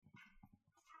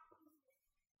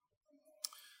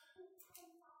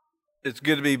It's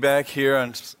good to be back here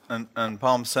on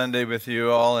Palm Sunday with you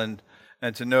all, and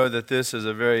to know that this is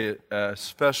a very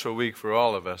special week for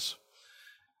all of us.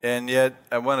 And yet,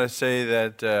 I want to say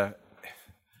that,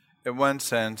 in one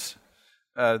sense,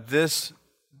 these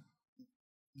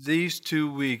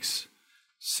 2 weeks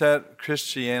set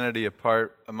Christianity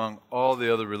apart among all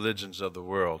the other religions of the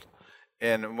world.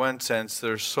 And in one sense,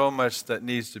 there's so much that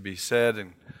needs to be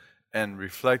said and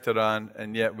reflected on,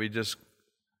 and yet we just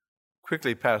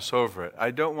quickly pass over it.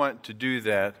 I don't want to do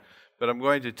that, but I'm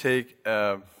going to take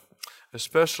a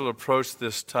special approach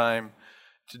this time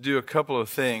to do a couple of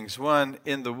things. One,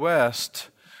 in the West,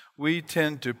 we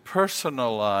tend to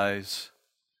personalize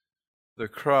the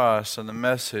cross and the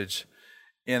message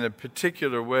in a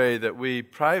particular way that we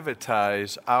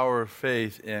privatize our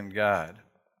faith in God.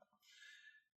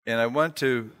 And I want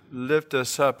to lift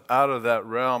us up out of that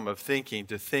realm of thinking,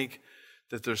 to think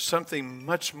that there's something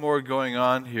much more going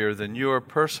on here than your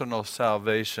personal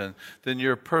salvation, than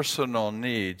your personal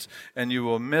needs. And you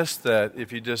will miss that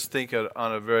if you just think it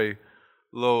on a very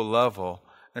low level.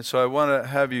 And so I want to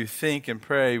have you think and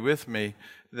pray with me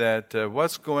that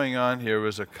what's going on here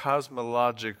was a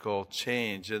cosmological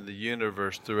change in the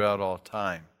universe throughout all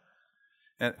time.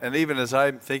 And even as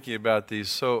I'm thinking about these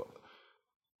so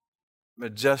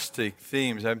majestic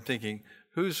themes, I'm thinking,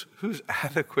 who's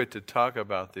adequate to talk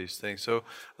about these things? So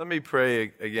let me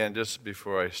pray again just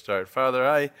before I start.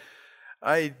 Father,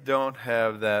 I don't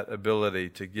have that ability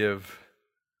to give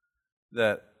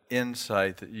that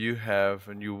insight that you have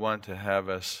and you want to have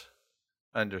us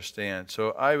understand.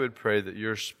 So I would pray that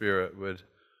your Spirit would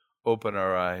open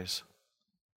our eyes,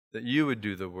 that you would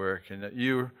do the work, and that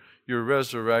your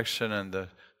resurrection and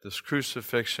this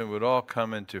crucifixion would all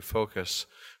come into focus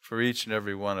for each and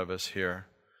every one of us here.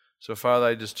 So, Father,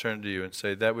 I just turn to you and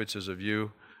say, that which is of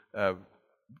you,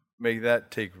 may that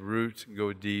take root and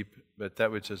go deep, but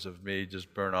that which is of me,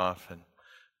 just burn off, and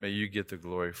may you get the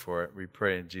glory for it. We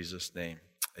pray in Jesus' name.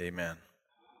 Amen.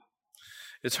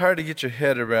 It's hard to get your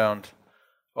head around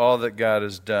all that God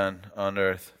has done on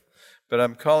earth, but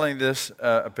I'm calling this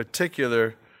a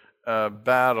particular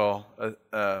battle,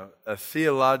 a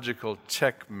theological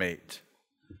checkmate.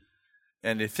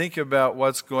 And you think about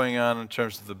what's going on in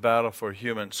terms of the battle for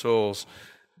human souls.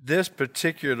 This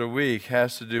particular week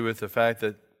has to do with the fact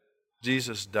that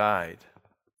Jesus died.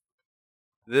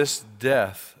 This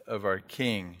death of our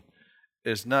King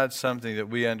is not something that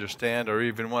we understand or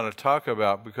even want to talk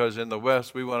about, because in the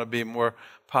West we want to be more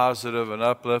positive and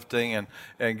uplifting,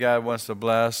 and God wants to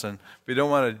bless, and we don't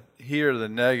want to hear the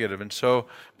negative. And so,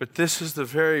 but this is the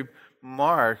very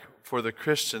mark for the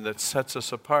Christian that sets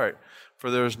us apart. For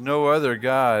there is no other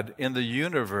God in the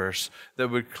universe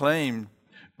that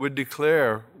would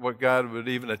declare what God would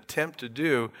even attempt to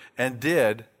do and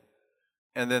did,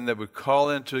 and then that would call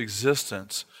into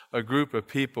existence a group of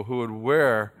people who would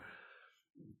wear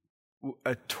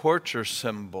a torture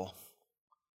symbol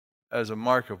as a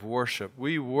mark of worship.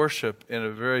 We worship in a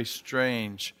very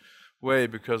strange way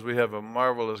because we have a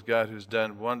marvelous God who's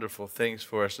done wonderful things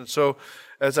for us. And so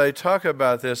as I talk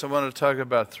about this, I want to talk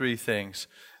about three things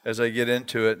as I get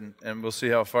into it, and we'll see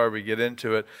how far we get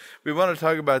into it. We want to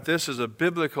talk about this as a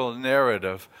biblical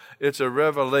narrative. It's a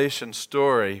revelation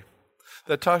story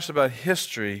that talks about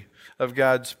history of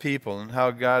God's people and how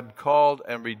God called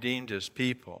and redeemed his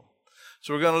people.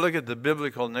 So we're going to look at the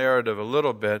biblical narrative a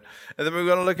little bit, and then we're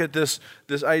going to look at this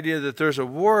idea that there's a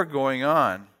war going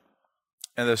on,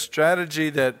 and the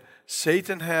strategy that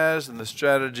Satan has and the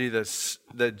strategy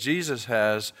that Jesus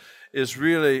has is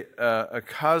really a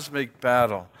cosmic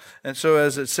battle. And so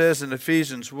as it says in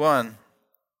Ephesians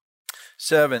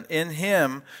 1:7, in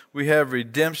him we have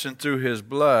redemption through his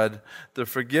blood, the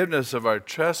forgiveness of our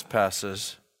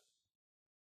trespasses,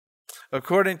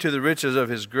 according to the riches of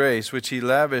his grace, which he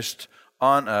lavished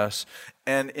on us,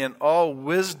 and in all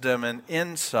wisdom and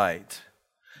insight.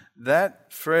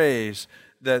 That phrase,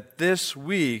 that this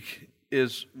week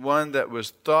is one that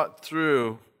was thought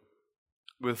through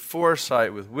with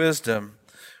foresight, with wisdom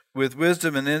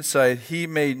and insight, he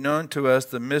made known to us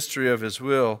the mystery of his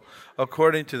will,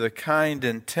 according to the kind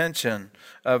intention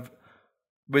of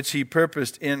which he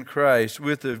purposed in Christ,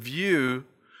 with a view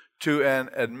to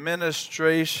an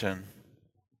administration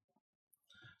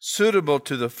suitable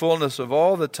to the fullness of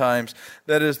all the times,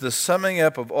 that is the summing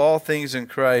up of all things in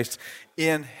Christ,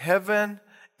 in heaven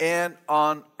and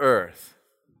on earth.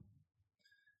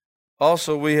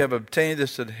 Also we have obtained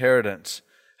this inheritance,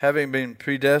 having been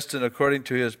predestined according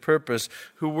to his purpose,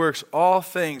 who works all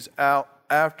things out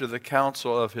after the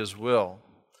counsel of his will.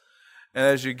 And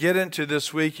as you get into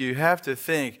this week, you have to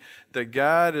think that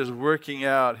God is working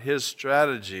out his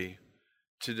strategy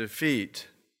to defeat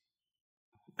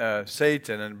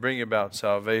Satan and bring about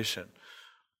salvation.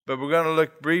 But we're going to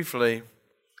look briefly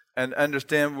and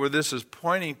understand where this is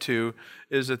pointing to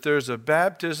is that there's a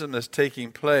baptism that's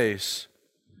taking place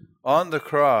on the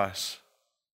cross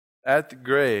at the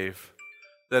grave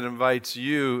that invites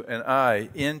you and I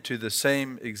into the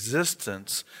same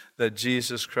existence that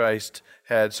Jesus Christ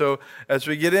had. So as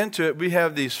we get into it, we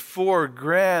have these four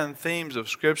grand themes of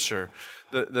Scripture.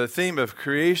 The theme of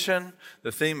creation,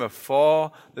 the theme of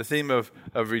fall, the theme of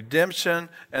redemption,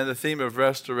 and the theme of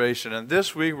restoration. And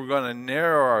this week we're going to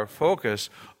narrow our focus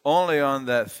only on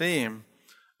that theme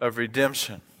of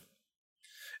redemption.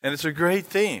 And it's a great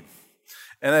theme.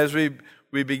 And as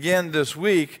we begin this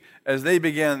week, as they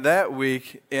began that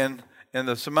week in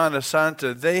the Semana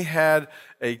Santa, they had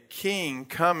a king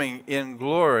coming in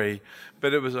glory,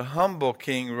 but it was a humble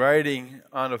king riding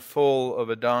on a foal of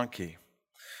a donkey.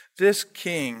 This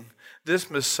king,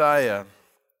 this Messiah,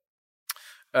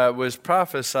 was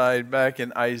prophesied back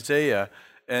in Isaiah,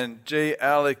 and J.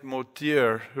 Alec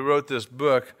Motyer, who wrote this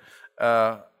book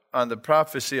on the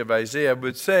prophecy of Isaiah,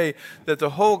 would say that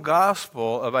the whole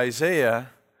gospel of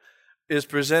Isaiah is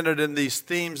presented in these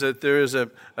themes that there is a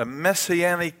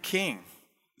messianic king.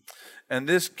 And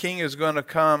this king is going to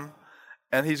come,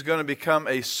 and he's going to become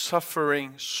a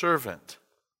suffering servant.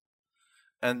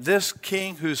 And this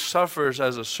king who suffers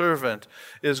as a servant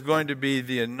is going to be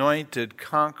the anointed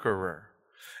conqueror.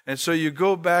 And so you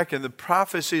go back in the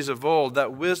prophecies of old,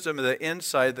 that wisdom and the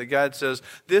insight that God says,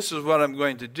 this is what I'm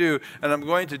going to do, and I'm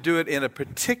going to do it in a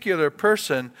particular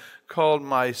person called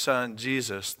my son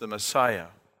Jesus, the Messiah.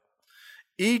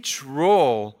 Each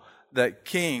role that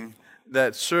king,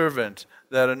 that servant,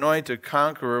 that anointed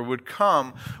conqueror would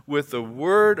come with the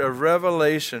word of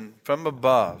revelation from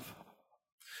above,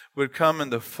 would come in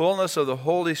the fullness of the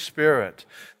Holy Spirit,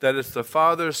 that it's the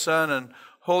Father, Son, and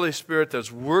Holy Spirit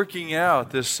that's working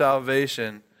out this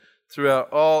salvation throughout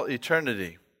all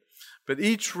eternity. But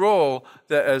each role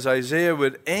that, as Isaiah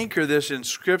would anchor this in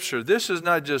Scripture, this is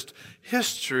not just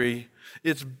history,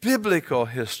 it's biblical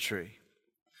history.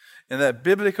 And that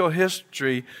biblical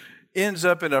history ends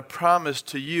up in a promise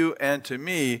to you and to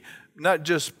me, not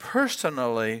just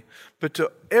personally, but to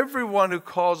everyone who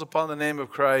calls upon the name of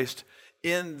Christ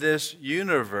in this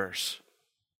universe.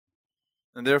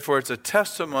 And therefore it's a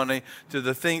testimony to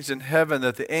the things in heaven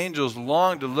that the angels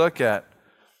long to look at,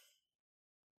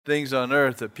 things on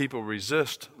earth that people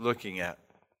resist looking at.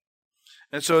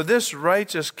 And so this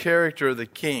righteous character of the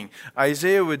king,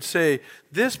 Isaiah would say,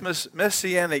 this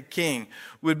messianic king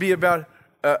would be about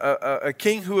a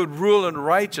king who would rule in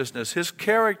righteousness. His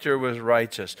character was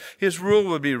righteous. His rule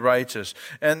would be righteous.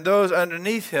 And those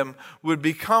underneath him would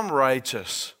become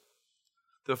righteous.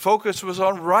 The focus was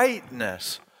on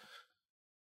rightness.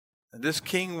 And this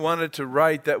king wanted to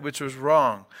right that which was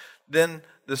wrong. Then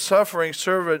the suffering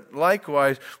servant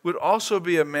likewise would also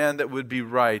be a man that would be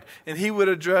right, and he would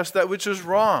address that which was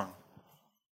wrong.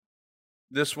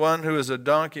 This one who is a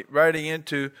donkey riding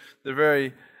into the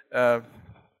very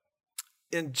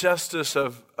injustice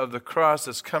of the cross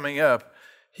that's coming up,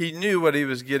 he knew what he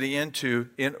was getting into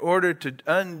in order to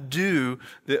undo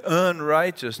the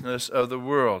unrighteousness of the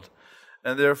world.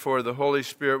 And therefore the Holy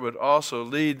Spirit would also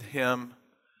lead him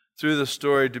through the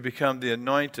story to become the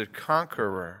anointed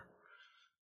conqueror.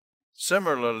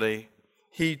 Similarly,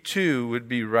 he too would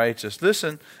be righteous.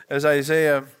 Listen, as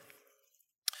Isaiah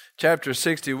chapter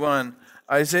 61,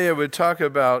 Isaiah would talk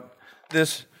about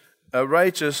this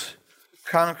righteous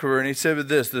conqueror, and he said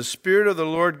this, the Spirit of the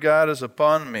Lord God is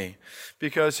upon me,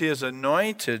 because he has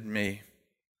anointed me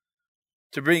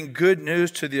to bring good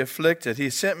news to the afflicted. He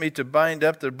sent me to bind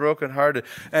up the brokenhearted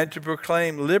and to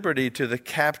proclaim liberty to the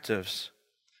captives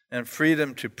and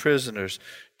freedom to prisoners,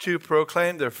 to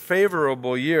proclaim the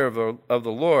favorable year of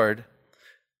the Lord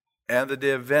and the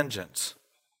day of vengeance,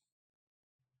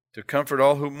 to comfort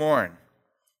all who mourn,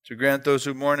 to grant those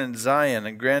who mourn in Zion,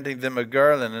 and granting them a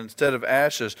garland instead of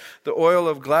ashes, the oil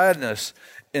of gladness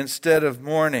instead of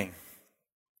mourning,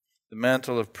 the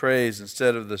mantle of praise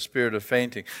instead of the spirit of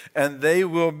fainting. And they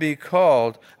will be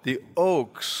called the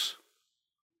oaks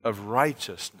of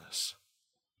righteousness.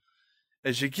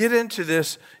 As you get into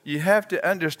this, you have to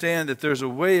understand that there's a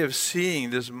way of seeing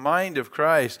this mind of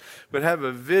Christ, but have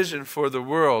a vision for the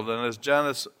world. And as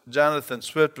Jonathan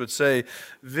Swift would say,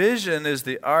 vision is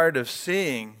the art of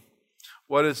seeing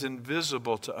what is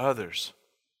invisible to others.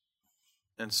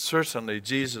 And certainly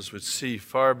Jesus would see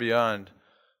far beyond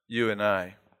you and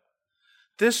I.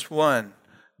 This one,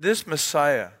 this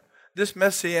Messiah, this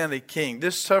Messianic King,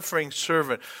 this suffering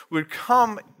servant would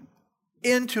come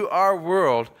into our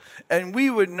world, and we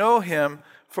would know him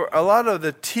for a lot of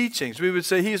the teachings, we would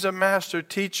say he's a master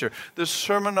teacher. The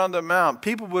Sermon on the Mount,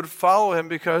 people would follow him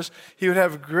because he would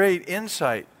have great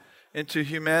insight into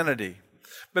humanity.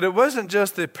 But it wasn't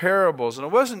just the parables, and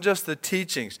it wasn't just the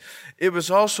teachings. It was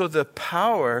also the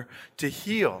power to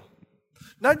heal.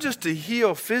 Not just to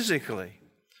heal physically,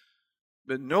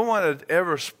 but no one had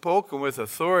ever spoken with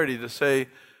authority to say,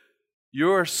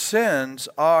 your sins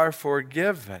are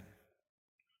forgiven.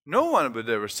 No one would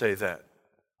ever say that.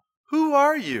 Who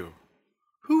are you?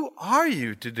 Who are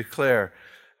you to declare,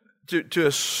 to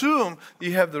assume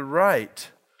you have the right?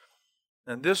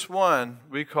 And this one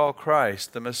we call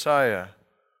Christ, the Messiah,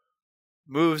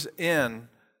 moves in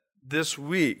this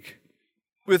week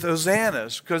with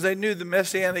hosannas because they knew the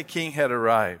Messianic King had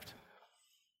arrived.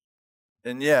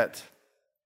 And yet,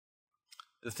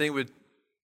 the thing would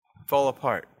fall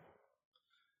apart.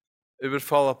 It would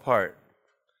fall apart.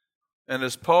 And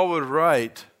as Paul would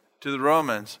write to the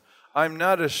Romans, I'm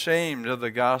not ashamed of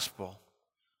the gospel,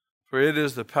 for it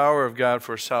is the power of God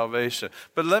for salvation.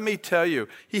 But let me tell you,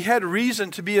 he had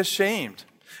reason to be ashamed.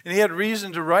 And he had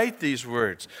reason to write these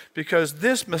words, because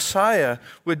this Messiah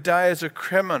would die as a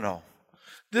criminal.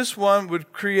 This one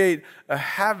would create a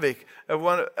havoc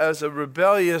as a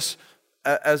rebellious,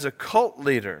 as a cult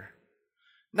leader.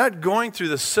 Not going through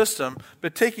the system,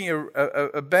 but taking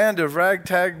a band of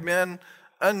ragtag men,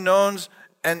 unknowns,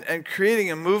 and creating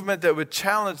a movement that would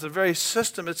challenge the very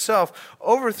system itself,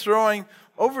 overthrowing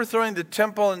the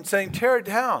temple and saying, tear it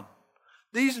down.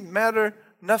 These matter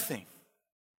nothing.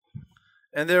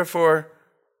 And therefore,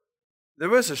 there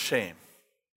was a shame.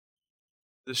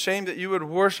 The shame that you would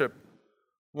worship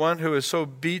one who is so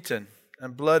beaten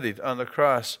and bloodied on the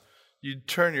cross, you'd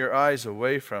turn your eyes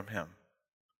away from him.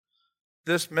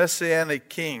 This Messianic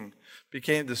King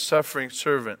became the suffering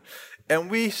servant. And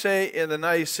we say in the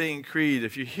Nicene Creed,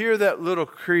 if you hear that little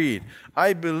creed,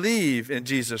 I believe in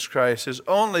Jesus Christ, his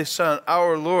only Son,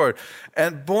 our Lord,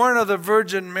 and born of the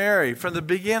Virgin Mary. From the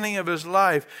beginning of his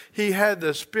life, he had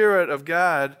the Spirit of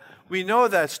God. We know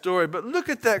that story, but look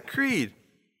at that creed.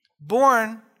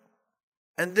 Born,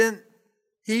 and then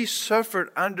he suffered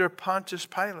under Pontius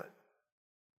Pilate.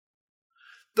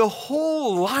 The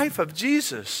whole life of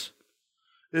Jesus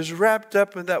is wrapped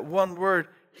up in that one word,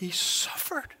 he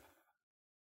suffered.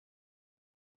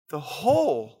 The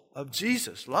whole of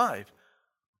Jesus' life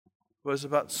was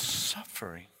about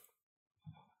suffering.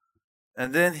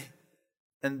 And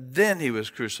then he was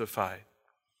crucified.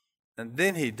 And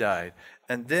then he died.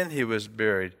 And then he was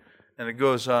buried. And it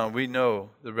goes on. We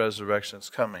know the resurrection's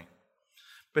coming.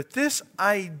 But this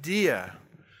idea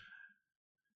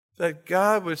that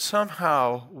God would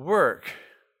somehow work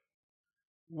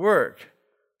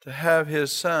to have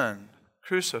his Son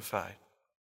crucified,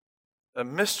 a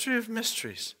mystery of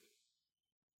mysteries,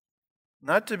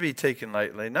 not to be taken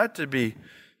lightly, not to be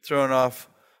thrown off.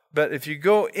 But if you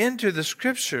go into the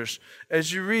Scriptures,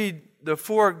 as you read the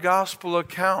 4 gospel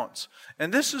accounts,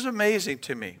 and this is amazing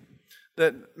to me,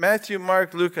 that Matthew,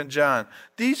 Mark, Luke, and John,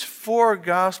 these 4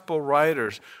 gospel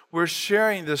writers were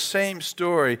sharing the same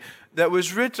story that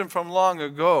was written from long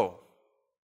ago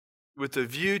with a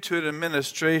view to an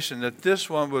administration that this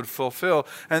one would fulfill.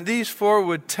 And these 4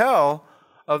 would tell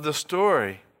of the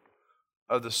story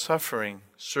of the suffering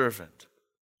servant.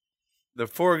 The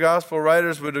 4 gospel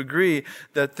writers would agree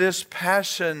that this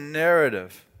passion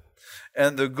narrative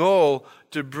and the goal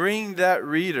to bring that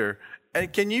reader,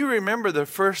 and can you remember the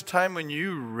first time when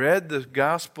you read the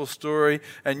gospel story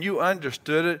and you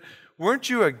understood it? Weren't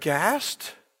you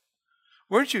aghast?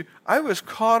 Weren't you? I was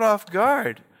caught off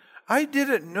guard. I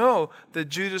didn't know that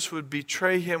Judas would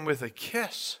betray him with a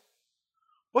kiss.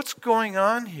 What's going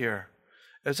on here?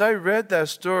 As I read that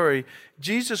story,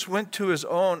 Jesus went to his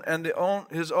own, and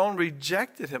his own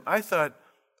rejected him. I thought,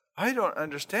 I don't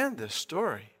understand this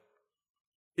story.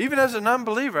 Even as an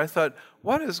unbeliever, I thought,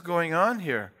 what is going on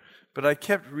here? But I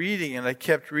kept reading and I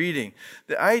kept reading.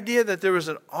 The idea that there was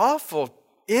an awful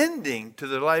ending to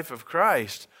the life of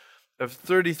Christ of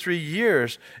 33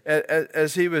 years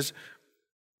as he was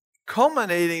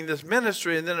culminating this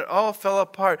ministry, and then it all fell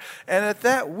apart. And at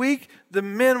that week, the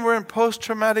men were in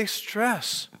post-traumatic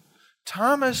stress.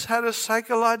 Thomas had a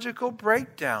psychological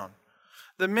breakdown.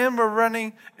 The men were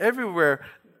running everywhere.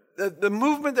 The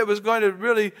movement that was going to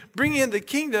really bring in the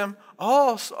kingdom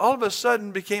all of a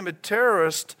sudden became a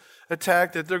terrorist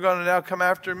attack that they're going to now come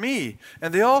after me.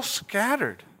 And they all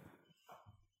scattered.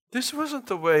 This wasn't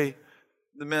the way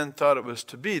the men thought it was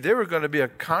to be. They were going to be a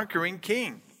conquering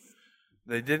king.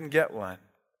 They didn't get one.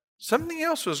 Something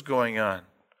else was going on.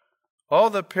 All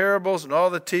the parables and all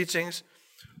the teachings,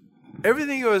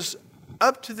 everything that was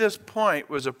up to this point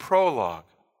was a prologue.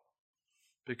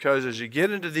 Because as you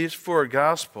get into these four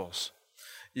Gospels,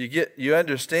 you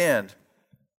understand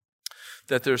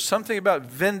that there's something about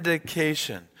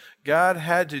vindication. God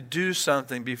had to do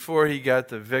something before he got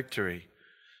the victory.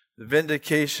 The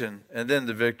vindication and then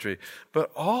the victory.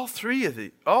 But all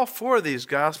four of these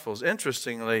Gospels,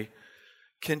 interestingly,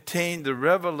 contain the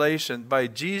revelation by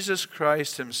Jesus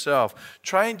Christ himself,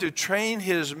 trying to train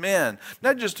his men,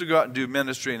 not just to go out and do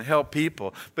ministry and help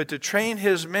people, but to train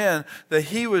his men that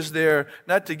he was there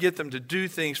not to get them to do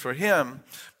things for him,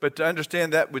 but to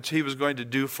understand that which he was going to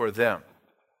do for them.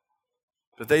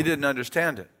 But they didn't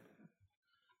understand it.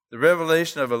 The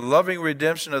revelation of a loving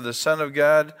redemption of the Son of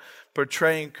God,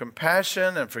 portraying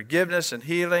compassion and forgiveness and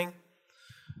healing,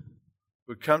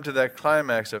 would come to that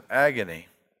climax of agony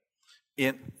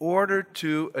in order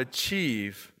to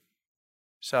achieve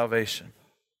salvation.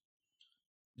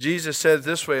 Jesus said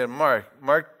this way in Mark.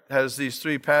 Mark has these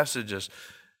three passages.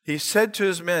 He said to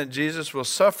his men, Jesus will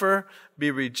suffer, be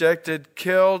rejected,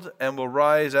 killed, and will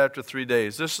rise after 3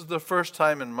 days. This is the first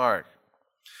time in Mark.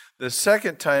 The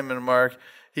second time in Mark,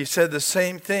 he said the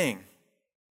same thing.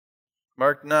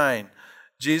 Mark 9,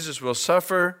 Jesus will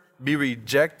suffer, be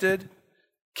rejected,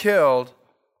 killed,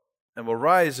 and will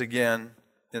rise again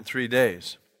in 3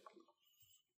 days.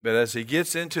 But as he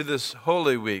gets into this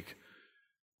Holy Week,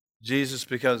 Jesus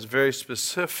becomes very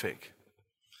specific.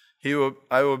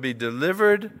 I will be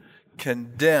delivered,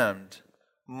 condemned,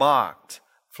 mocked,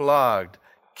 flogged,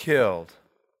 killed.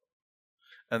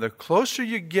 And the closer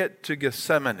you get to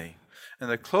Gethsemane, and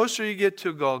the closer you get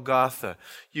to Golgotha,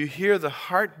 you hear the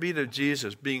heartbeat of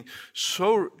Jesus being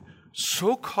so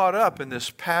caught up in this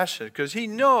passion, because he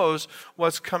knows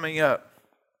what's coming up.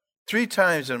 3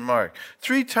 times in Mark,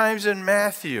 3 times in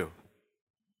Matthew,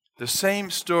 the same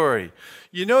story.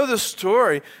 You know the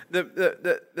story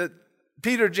that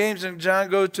Peter, James, and John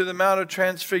go to the Mount of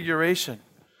Transfiguration,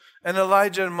 and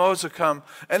Elijah and Moses come,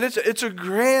 and it's a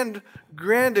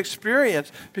grand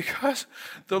experience because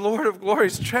the Lord of glory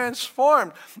is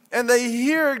transformed, and they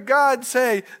hear God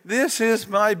say, "This is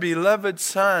my beloved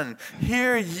Son,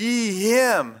 hear ye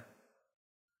him."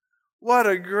 What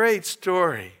a great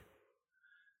story.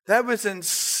 That was in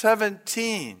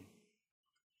 17.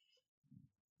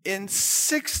 In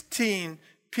 16,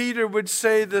 Peter would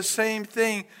say the same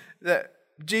thing, that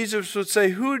Jesus would say,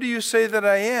 "Who do you say that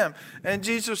I am?" And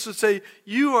Jesus would say,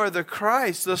 "You are the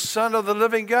Christ, the Son of the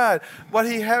living God." What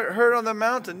he had heard on the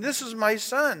mountain, "This is my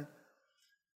Son."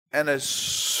 And as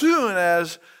soon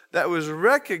as that was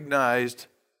recognized,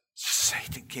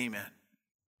 Satan came in.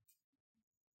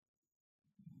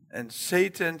 And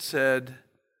Satan said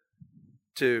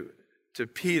to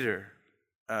Peter,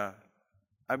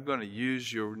 "I'm going to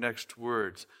use your next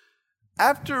words."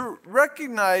 After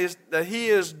recognizing that he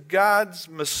is God's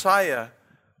Messiah,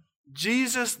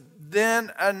 Jesus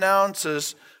then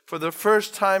announces for the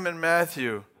first time in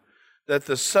Matthew that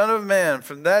the Son of Man,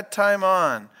 from that time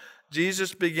on,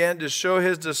 Jesus began to show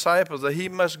his disciples that he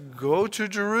must go to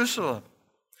Jerusalem.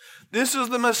 This is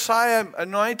the Messiah,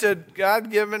 anointed,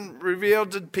 God-given,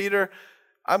 revealed to Peter.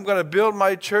 "I'm going to build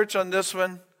my church on this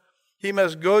one. He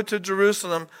must go to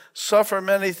Jerusalem, suffer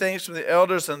many things from the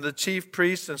elders and the chief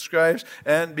priests and scribes,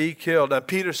 and be killed." And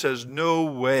Peter says, "No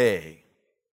way.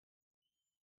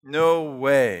 No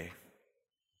way."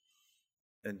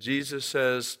 And Jesus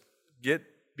says,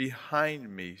 "Get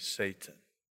behind me, Satan."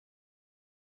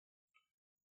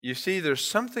 You see, there's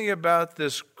something about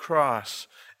this cross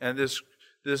and this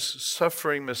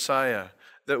suffering Messiah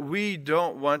that we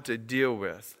don't want to deal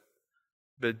with.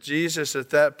 But Jesus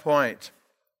at that point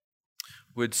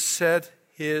would set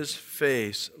his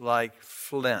face like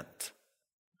flint,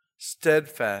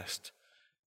 steadfast.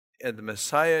 And the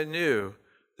Messiah knew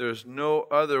there's no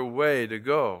other way to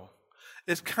go.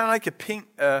 It's kind of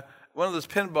like one of those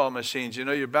pinball machines. You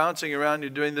know, you're bouncing around,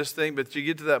 you're doing this thing, but you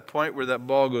get to that point where that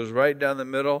ball goes right down the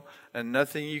middle, and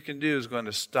nothing you can do is going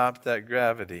to stop that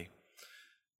gravity.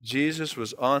 Jesus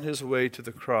was on his way to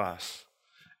the cross,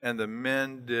 and the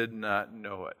men did not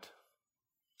know it.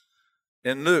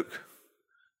 In Luke,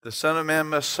 the Son of Man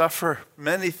must suffer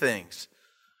many things.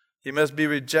 He must be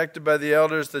rejected by the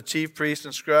elders, the chief priests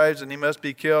and scribes, and he must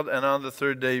be killed, and on the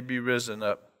 3rd day be risen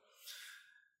up.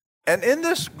 And in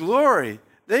this glory,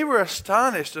 they were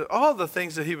astonished at all the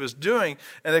things that he was doing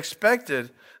and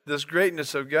expected this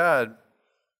greatness of God.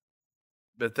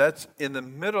 But that's in the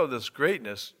middle of this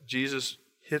greatness, Jesus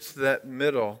hits that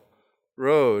middle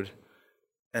road,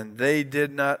 and they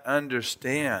did not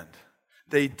understand.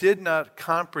 They did not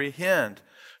comprehend,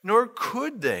 nor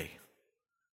could they,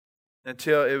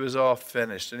 until it was all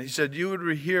finished. And he said, "You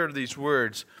would hear these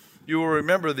words. You will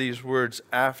remember these words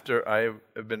after I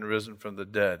have been risen from the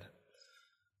dead."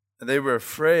 And they were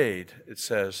afraid, it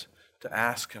says, to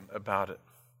ask him about it.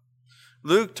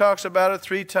 Luke talks about it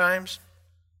 3 times.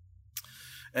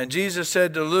 And Jesus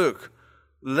said to Luke,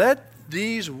 let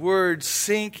these words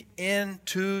sink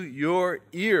into your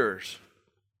ears.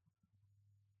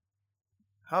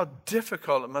 How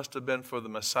difficult it must have been for the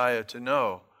Messiah to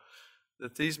know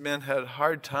that these men had a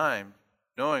hard time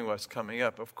knowing what's coming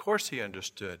up. Of course he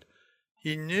understood.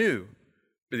 He knew,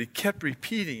 but he kept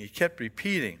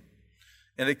repeating.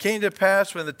 And it came to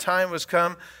pass when the time was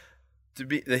come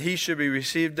that he should be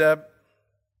received up,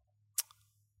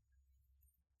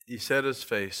 he set his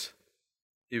face.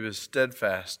 He was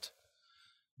steadfast.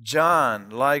 John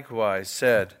likewise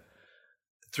said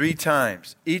 3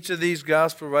 times, each of these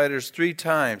gospel writers 3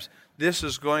 times, this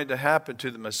is going to happen to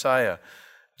the Messiah.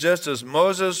 Just as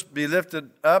Moses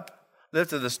lifted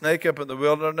the snake up in the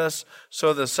wilderness,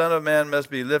 so the Son of Man must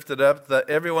be lifted up, that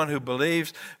everyone who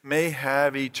believes may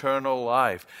have eternal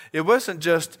life. It wasn't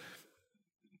just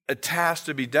a task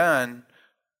to be done.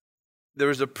 There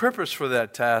was a purpose for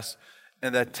that task,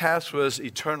 and that task was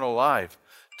eternal life.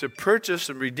 To purchase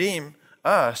and redeem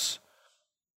us,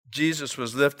 Jesus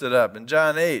was lifted up. In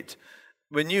John 8,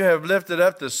 when you have lifted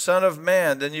up the Son of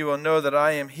Man, then you will know that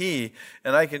I am He,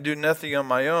 and I can do nothing on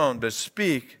my own, but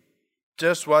speak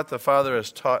just what the Father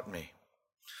has taught me.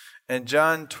 And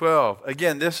John 12,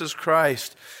 again, this is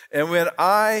Christ. And when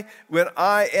I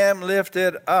am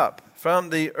lifted up from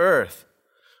the earth,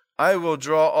 I will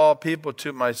draw all people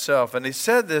to myself. And he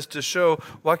said this to show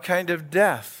what kind of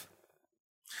death.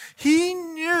 He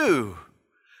knew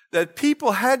that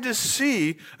people had to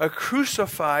see a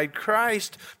crucified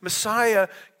Christ, Messiah,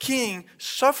 King,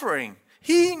 suffering.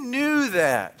 He knew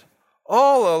that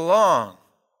all along.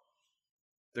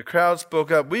 The crowd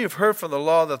spoke up, we have heard from the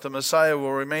law that the Messiah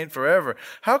will remain forever.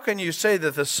 How can you say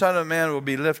that the Son of Man will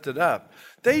be lifted up?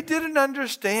 They didn't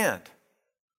understand.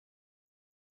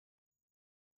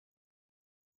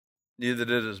 Neither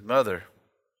did his mother.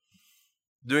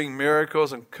 Doing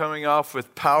miracles and coming off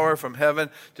with power from heaven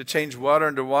to change water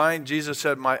into wine, Jesus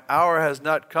said, my hour has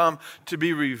not come to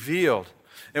be revealed.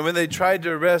 And when they tried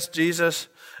to arrest Jesus,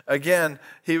 again,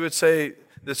 he would say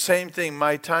the same thing,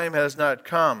 my time has not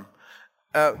come.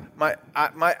 My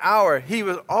hour, he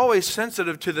was always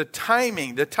sensitive to the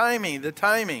timing.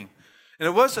 And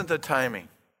it wasn't the timing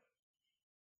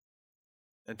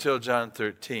until John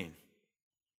 13.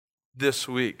 This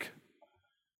week,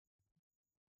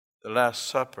 the Last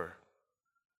Supper,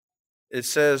 it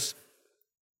says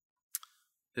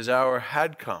his hour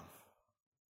had come.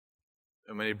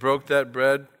 And when he broke that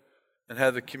bread and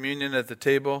had the communion at the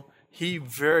table, he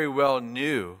very well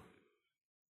knew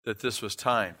that this was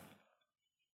time.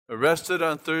 Arrested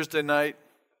on Thursday night,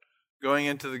 going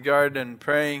into the garden and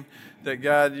praying that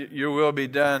God, your will be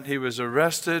done. He was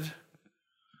arrested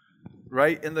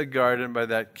right in the garden by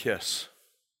that kiss.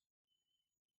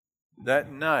 That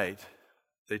night,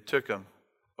 they took him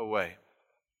away.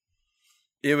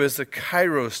 It was the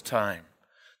Kairos time.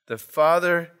 The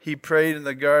Father, he prayed in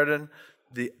the garden,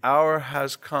 the hour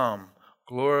has come.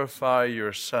 Glorify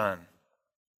your Son.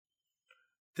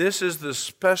 This is the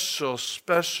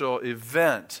special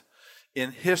event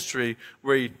in history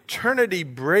where eternity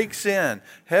breaks in,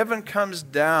 heaven comes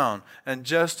down, and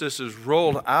justice is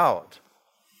rolled out.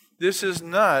 This is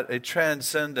not a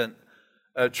transcendent,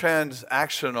 a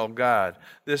transactional God.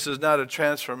 This is not a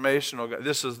transformational God.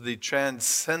 This is the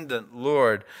transcendent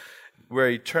Lord where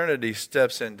eternity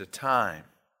steps into time.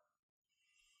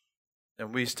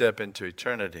 And we step into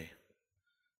eternity.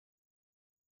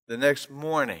 The next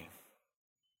morning,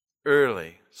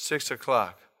 early, 6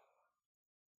 o'clock,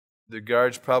 the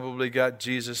guards probably got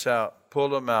Jesus out,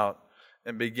 pulled him out,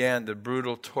 and began the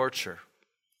brutal torture.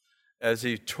 As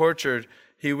he tortured,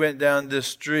 he went down this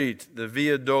street, the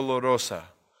Via Dolorosa.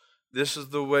 This is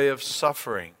the way of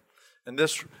suffering. And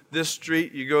this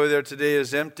street, you go there today,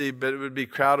 is empty, but it would be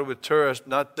crowded with tourists.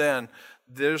 Not then.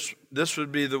 This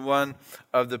would be the one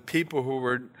of the people who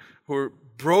were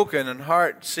broken in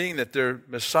heart, seeing that their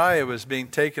Messiah was being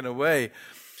taken away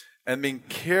and being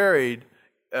carried,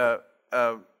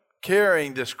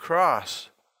 carrying this cross.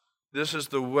 This is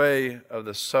the way of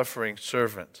the suffering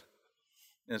servant.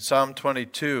 In Psalm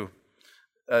 22,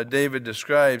 David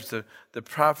describes the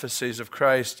prophecies of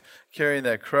Christ carrying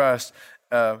that cross,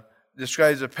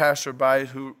 describes a passerby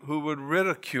who would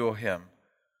ridicule him.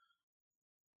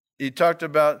 He talked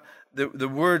about the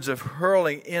words of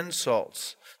hurling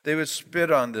insults. They would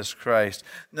spit on this Christ.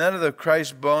 None of the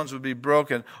Christ's bones would be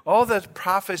broken. All the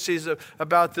prophecies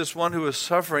about this one who was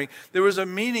suffering, there was a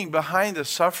meaning behind the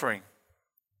suffering.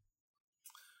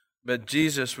 But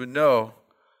Jesus would know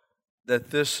that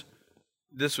this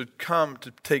would come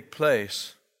to take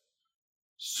place.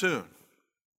 soon.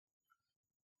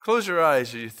 Close your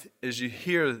eyes as you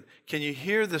hear. Can you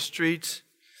hear the streets?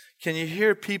 Can you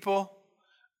hear people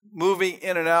moving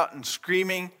in and out and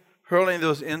screaming, hurling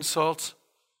those insults?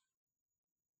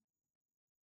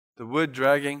 The wood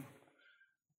dragging.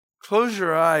 Close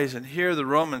your eyes and hear the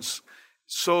Roman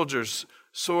soldiers'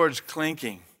 swords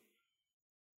clinking.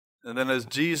 And then as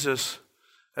Jesus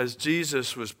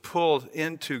was pulled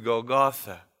into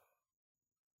Golgotha,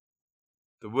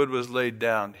 the wood was laid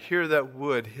down. Hear that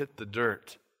wood hit the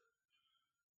dirt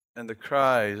and the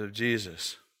cries of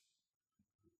Jesus.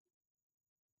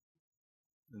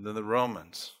 And then the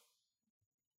Romans,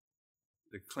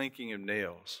 the clinking of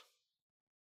nails.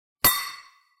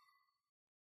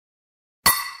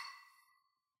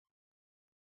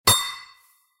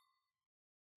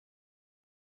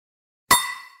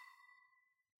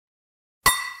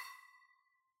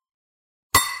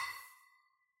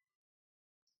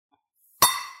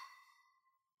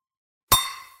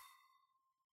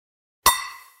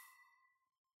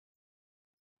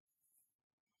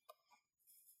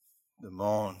 The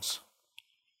moans,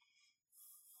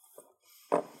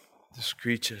 the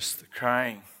screeches, the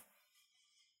crying.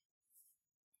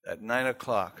 At 9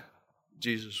 o'clock,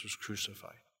 Jesus was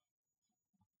crucified.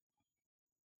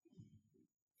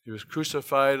 He was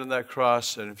crucified on that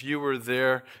cross, and if you were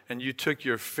there and you took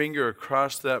your finger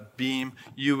across that beam,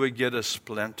 you would get a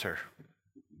splinter.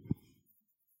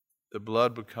 The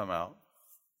blood would come out.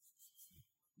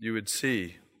 You would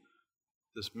see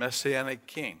this Messianic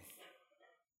king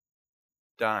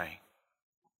dying.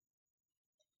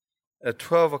 At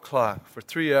 12 o'clock, for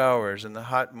 3 hours in the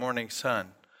hot morning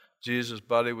sun, Jesus'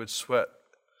 body would sweat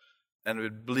and it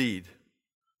would bleed.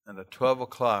 And at 12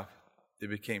 o'clock, it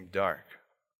became dark.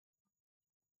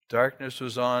 Darkness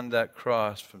was on that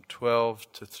cross from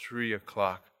 12 to 3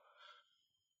 o'clock.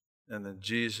 And then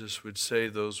Jesus would say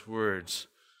those words,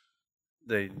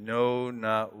 "They know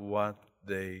not what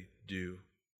they do.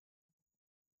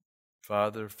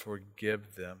 Father,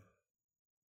 forgive them."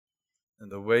 And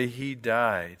the way he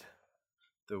died,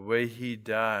 the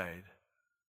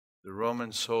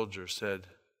Roman soldier said,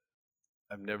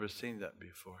 "I've never seen that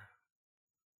before."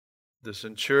 The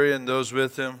centurion, those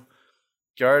with him,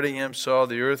 guarding him, saw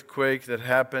the earthquake that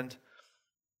happened.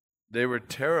 They were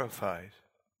terrified.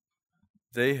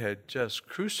 They had just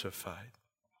crucified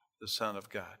the Son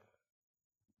of God.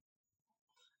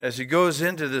 As he goes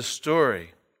into this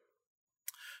story,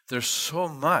 there's so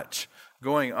much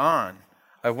going on.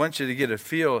 I want you to get a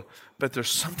feel, but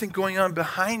there's something going on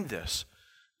behind this.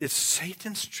 It's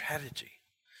Satan's strategy.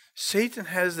 Satan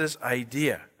has this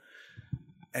idea,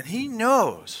 and he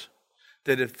knows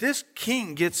that if this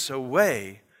king gets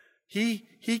away, he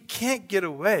can't get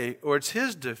away, or it's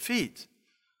his defeat.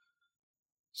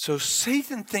 So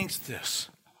Satan thinks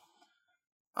this: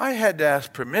 I had to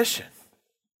ask permission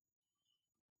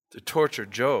to torture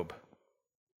Job.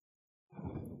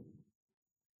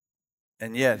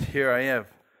 And yet, here I am,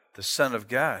 the Son of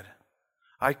God.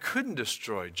 I couldn't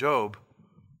destroy Job.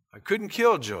 I couldn't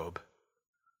kill Job.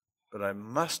 But I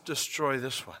must destroy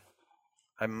this one.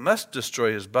 I must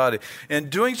destroy his body. In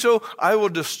doing so, I will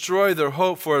destroy their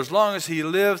hope, for as long as he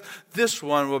lives, this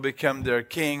one will become their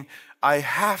king. I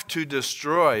have to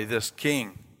destroy this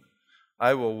king.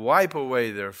 I will wipe away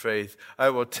their faith.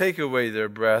 I will take away their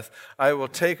breath. I will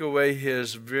take away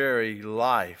his very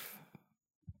life.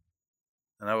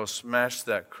 And I will smash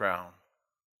that crown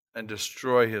and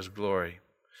destroy his glory.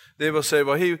 They will say,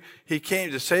 well, he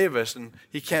came to save us and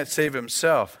he can't save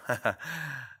himself.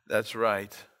 That's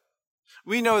right.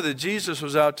 We know that Jesus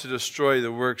was out to destroy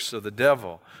the works of the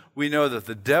devil. We know that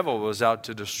the devil was out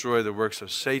to destroy the works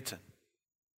of Satan.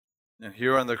 And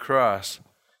here on the cross,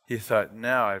 he thought,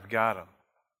 now I've got him.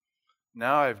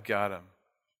 Now I've got him.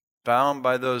 Bound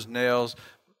by those nails,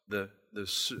 the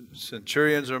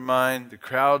centurions are mine, the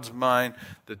crowd's mine,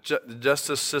 the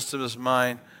justice system is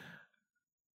mine.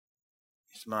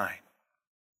 He's mine.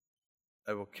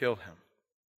 I will kill him.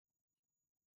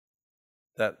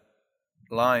 That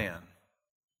lion,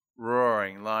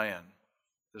 roaring lion,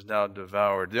 is now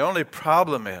devoured. The only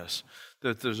problem is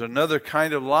that there's another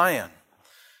kind of lion,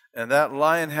 and that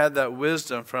lion had that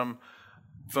wisdom from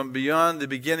beyond the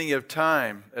beginning of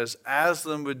time, as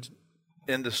Aslan would.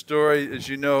 In the story, as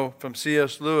you know from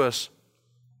C.S. Lewis,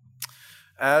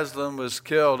 Aslan was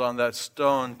killed on that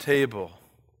stone table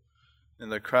in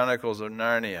the Chronicles of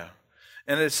Narnia.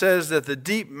 And it says that the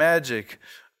deep magic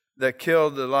that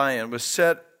killed the lion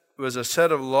was a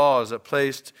set of laws that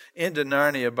placed into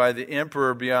Narnia by the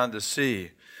emperor beyond the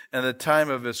sea and the time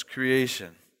of its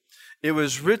creation. It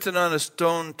was written on a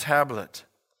stone tablet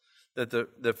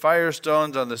that the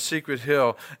firestones on the secret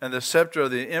hill and the scepter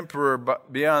of the emperor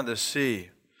beyond the sea.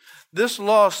 This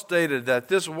law stated that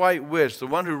this white witch, the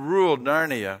one who ruled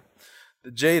Narnia,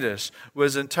 Jadis,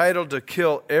 was entitled to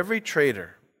kill every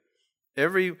traitor,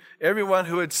 everyone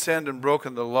who had sinned and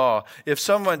broken the law. If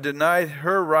someone denied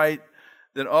her right,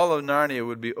 then all of Narnia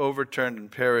would be overturned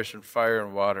and perish in fire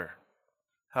and water.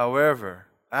 However,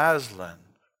 Aslan,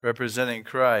 representing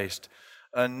Christ,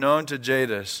 unknown to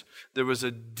Jadis, there was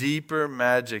a deeper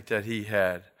magic that he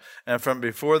had. And from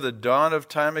before the dawn of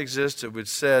time existed, which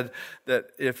said that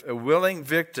if a willing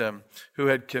victim who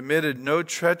had committed no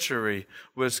treachery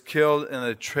was killed in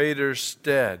a traitor's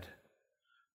stead,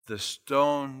 the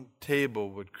stone table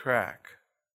would crack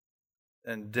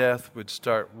and death would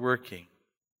start working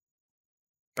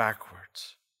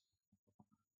backwards.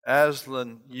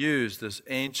 Aslan used this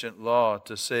ancient law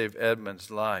to save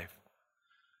Edmund's life.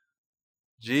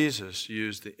 Jesus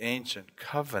used the ancient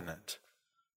covenant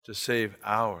to save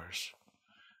ours.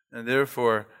 And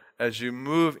therefore, as you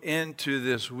move into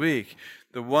this week,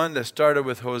 the one that started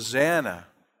with Hosanna,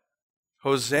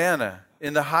 Hosanna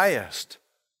in the highest,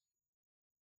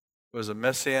 was a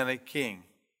messianic king,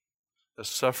 a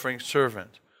suffering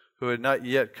servant who had not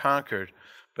yet conquered,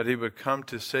 but he would come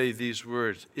to say these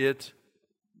words, "It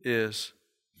is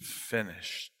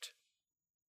finished."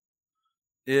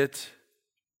 It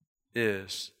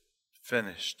is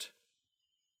finished.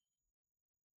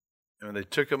 And when they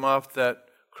took him off that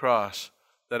cross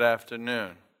that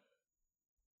afternoon,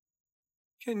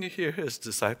 can you hear his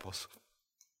disciples?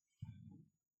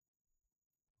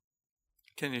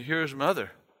 Can you hear his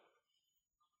mother?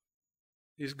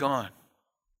 He's gone.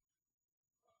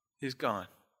 He's gone.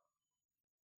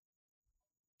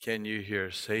 Can you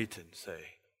hear Satan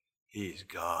say, he's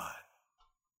gone?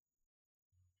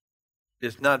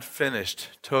 It's not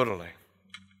finished totally.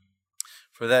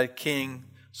 For that king,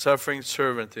 suffering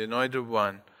servant, the anointed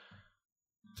one,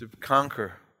 to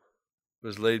conquer,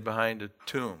 was laid behind a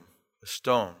tomb, a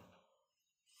stone.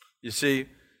 You see,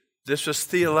 this was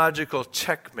theological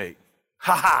checkmate.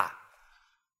 Ha ha!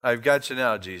 I've got you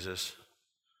now, Jesus.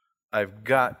 I've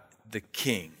got the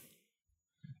king.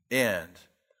 And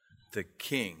the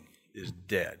king is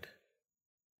dead.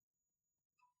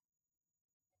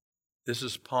 This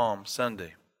is Palm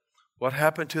Sunday. What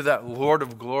happened to that Lord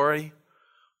of glory?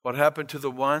 What happened to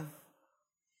the one?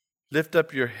 Lift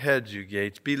up your heads, you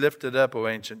gates. Be lifted up, O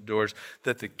ancient doors,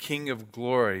 that the King of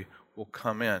glory will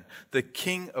come in. The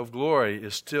King of glory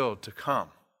is still to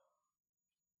come.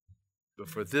 But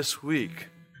for this week,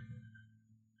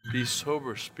 be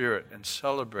sober spirit and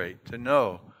celebrate to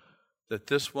know that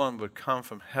this one would come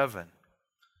from heaven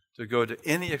to go to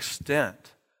any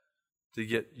extent to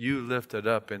get you lifted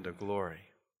up into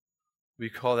glory. We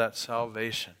call that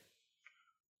salvation.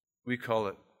 We call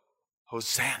it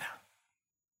Hosanna.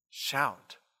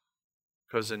 Shout.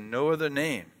 Because in no other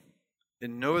name,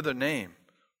 in no other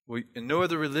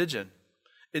religion,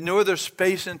 in no other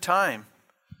space and time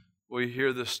will you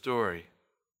hear this story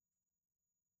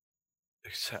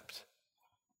except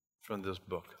from this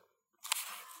book.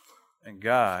 And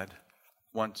God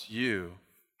wants you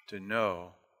to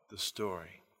know the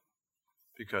story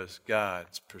because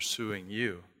God's pursuing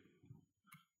you.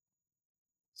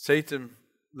 Satan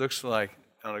looks like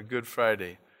on a Good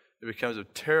Friday, it becomes a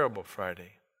terrible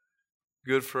Friday.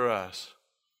 Good for us.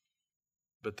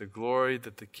 But the glory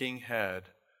that the King had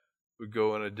would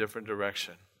go in a different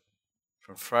direction.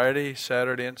 From Friday,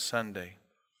 Saturday, and Sunday,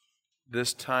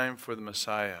 this time for the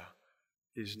Messiah,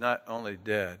 he's not only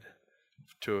dead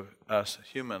to us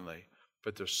humanly,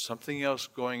 but there's something else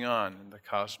going on in the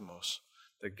cosmos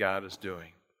that God is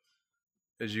doing.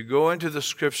 As you go into the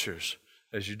Scriptures,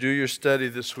 as you do your study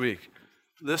this week,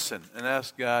 listen and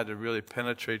ask God to really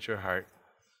penetrate your heart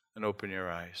and open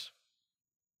your eyes.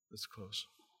 Let's close.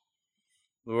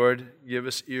 Lord, give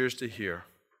us ears to hear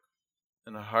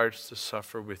and hearts to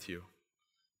suffer with you,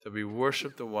 that we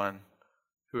worship the one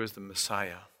who is the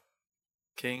Messiah,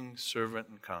 King, servant,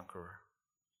 and conqueror.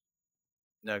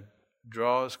 Now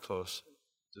draw us close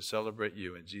to celebrate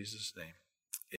you in Jesus' name.